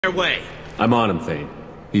their way. I'm on him, Thane.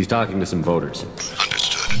 He's talking to some voters.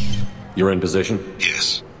 Understood. You're in position?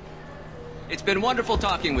 Yes. It's been wonderful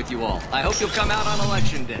talking with you all. I hope you'll come out on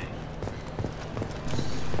election day.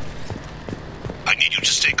 I need you to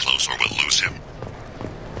stay close or we'll lose him.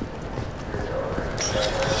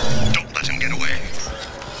 Don't let him get away.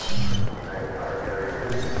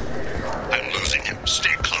 I'm losing him.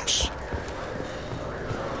 Stay close.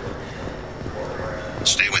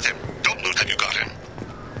 Stay with him. Don't lose him. You got him.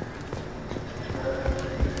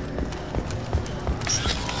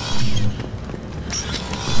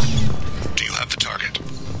 Do you have the target?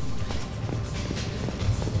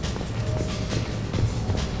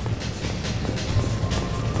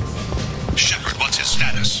 Shepard, what's his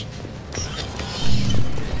status?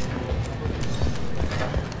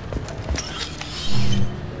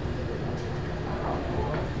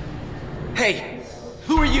 Hey,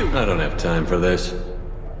 who are you? I don't have time for this.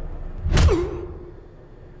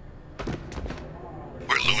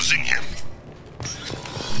 We're losing him.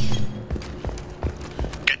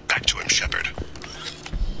 Get back to him, Shepard.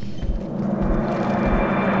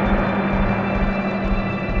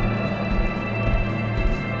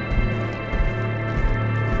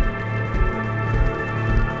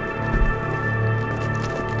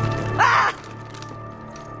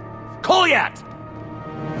 Kolyat!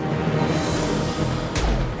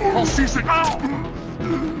 I'll seize it now!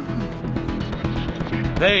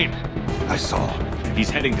 Thane! I saw. He's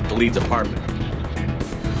heading to Khalid's apartment.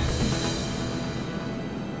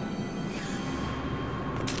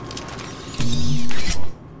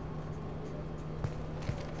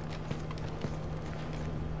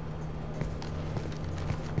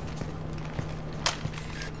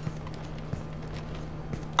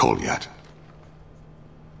 Kolyat.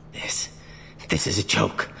 This is a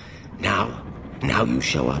joke. Now you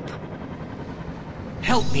show up.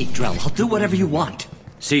 Help me, Drell. I'll do whatever you want.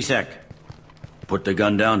 C-Sec. Put the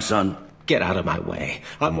gun down, son. Get out of my way.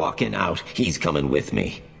 I'm walking out. He's coming with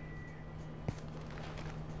me.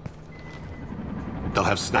 They'll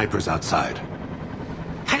have snipers outside.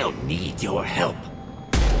 I don't need your help.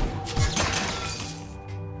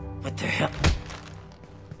 What the hell?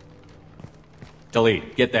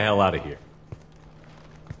 Khalid, get the hell out of here.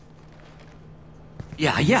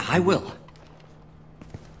 Yeah, I will.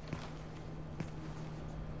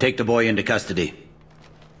 Take the boy into custody.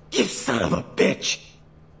 You son of a bitch!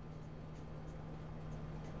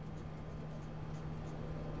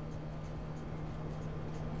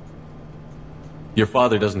 Your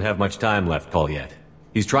father doesn't have much time left, Kolyat.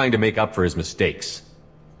 He's trying to make up for his mistakes.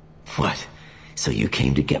 What? So you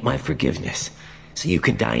came to get my forgiveness? So you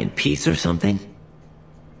can die in peace or something?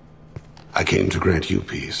 I came to grant you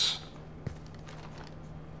peace.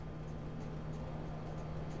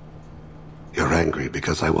 You're angry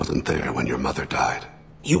because I wasn't there when your mother died.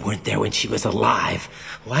 You weren't there when she was alive.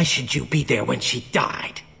 Why should you be there when she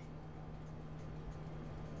died?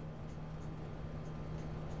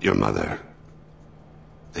 Your mother.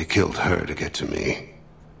 They killed her to get to me.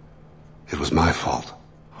 It was my fault.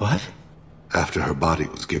 What? After her body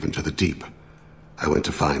was given to the deep, I went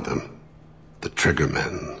to find them. The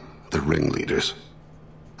triggermen, the ringleaders.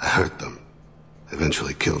 I hurt them.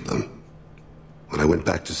 Eventually killed them. When I went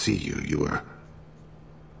back to see you, you were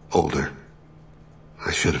older.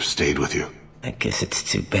 I should have stayed with you. I guess it's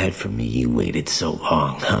too bad for me you waited so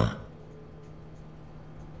long, huh?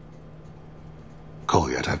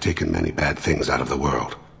 Kolyat, I've taken many bad things out of the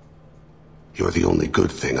world. You're the only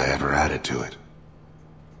good thing I ever added to it.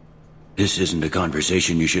 This isn't a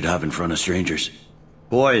conversation you should have in front of strangers.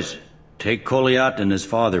 Boys, take Kolyat and his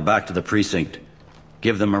father back to the precinct.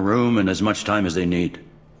 Give them a room and as much time as they need.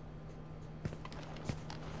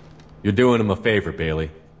 You're doing him a favor, Bailey.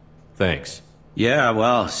 Thanks. Yeah,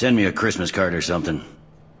 well, send me a Christmas card or something.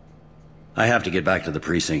 I have to get back to the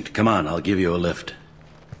precinct. Come on, I'll give you a lift.